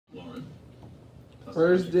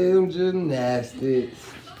First day of gymnastics.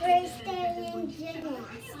 First day in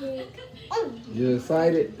gymnastics. Oh. You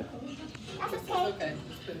excited? That's okay. Okay,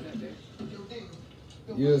 just put it up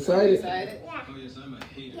there. You excited? Excited? Yeah. Oh yes, I'm a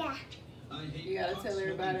hater. Yeah. You gotta tell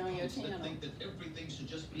everybody on your channel. Think that everything should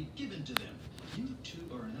just be given to them. You two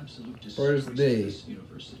are an absolute First day. this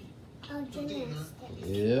university. Oh, gymnastics.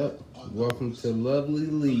 Yep. Welcome to lovely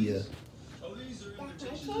Leah. Oh, these are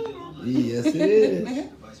That's my channel. Yes, it is. The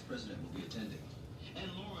vice president will be attending, and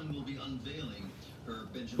Lauren will be unveiling her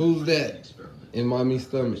Benjamin Who's that experiment. in mommy's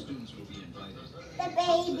stomach? Students will be invited. The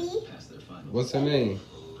baby. Pass their final. What's her name?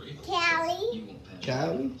 Callie. You won't pass.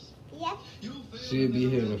 Callie? Yep. She'll be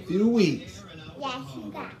here in a few weeks. Yeah, she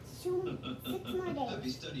got 6 more Happy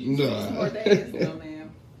days. studying. 6 more days, no ma'am.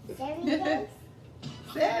 7 days?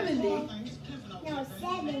 70. No,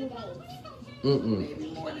 7 days.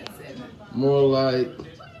 Maybe more than 7. More like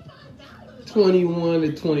 21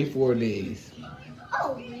 to 24 days.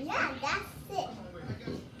 Oh, yeah, that's it.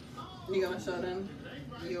 You gonna show them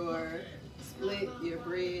your split, your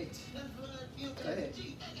bridge? Go ahead.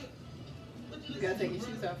 You gotta take your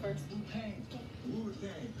shoes off first.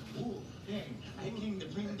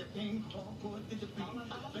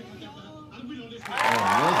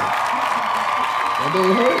 That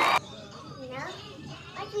don't hurt? No?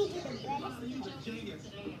 I can do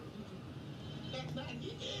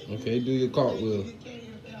the Okay, do your cartwheel.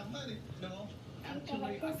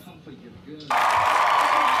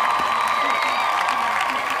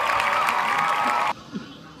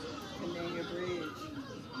 And then your bridge.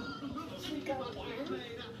 Go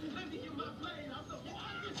down.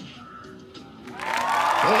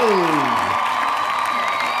 Hey!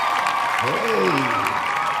 Hey!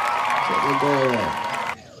 Check the ball out.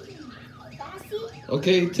 Bossy.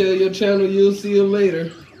 Okay, tell your channel you'll see them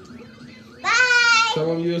later. Bye. Tell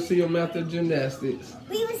them you'll see them after gymnastics.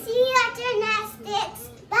 We will see you at gymnastics.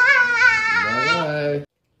 Bye. Bye-bye.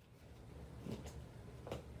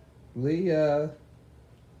 Leah,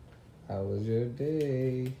 how was your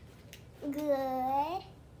day? Good.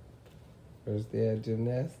 First day at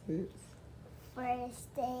gymnastics?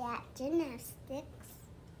 First day at gymnastics.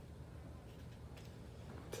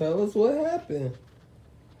 Tell us what happened.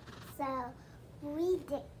 So we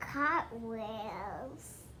did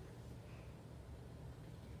cartwheels.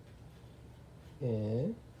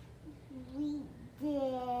 And We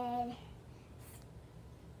did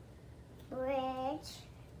bridge.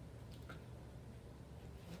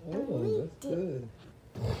 oh, that's good.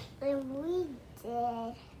 And we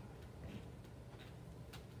did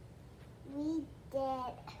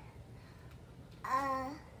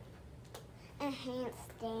a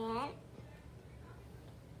handstand.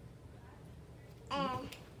 And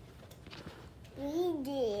we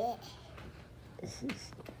did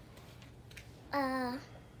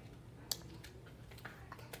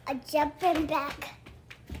a jumping back,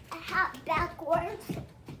 a hop backwards.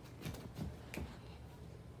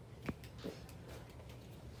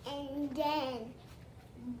 And then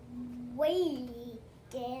we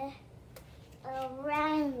did a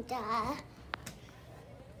rounda.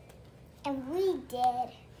 And we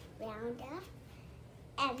did rounda.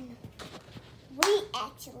 And we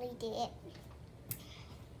actually did.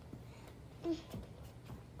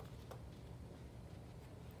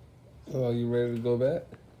 So are you ready to go back?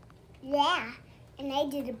 Yeah, and I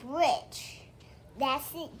did a bridge.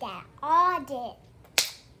 That's it, that all did.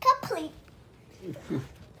 Complete.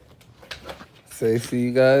 Say see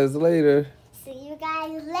you guys later. See you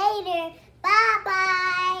guys later.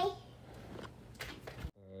 Bye-bye.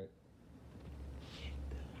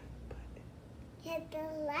 Hit the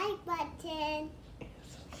like button.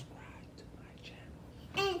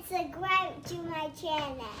 And subscribe to my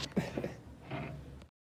channel.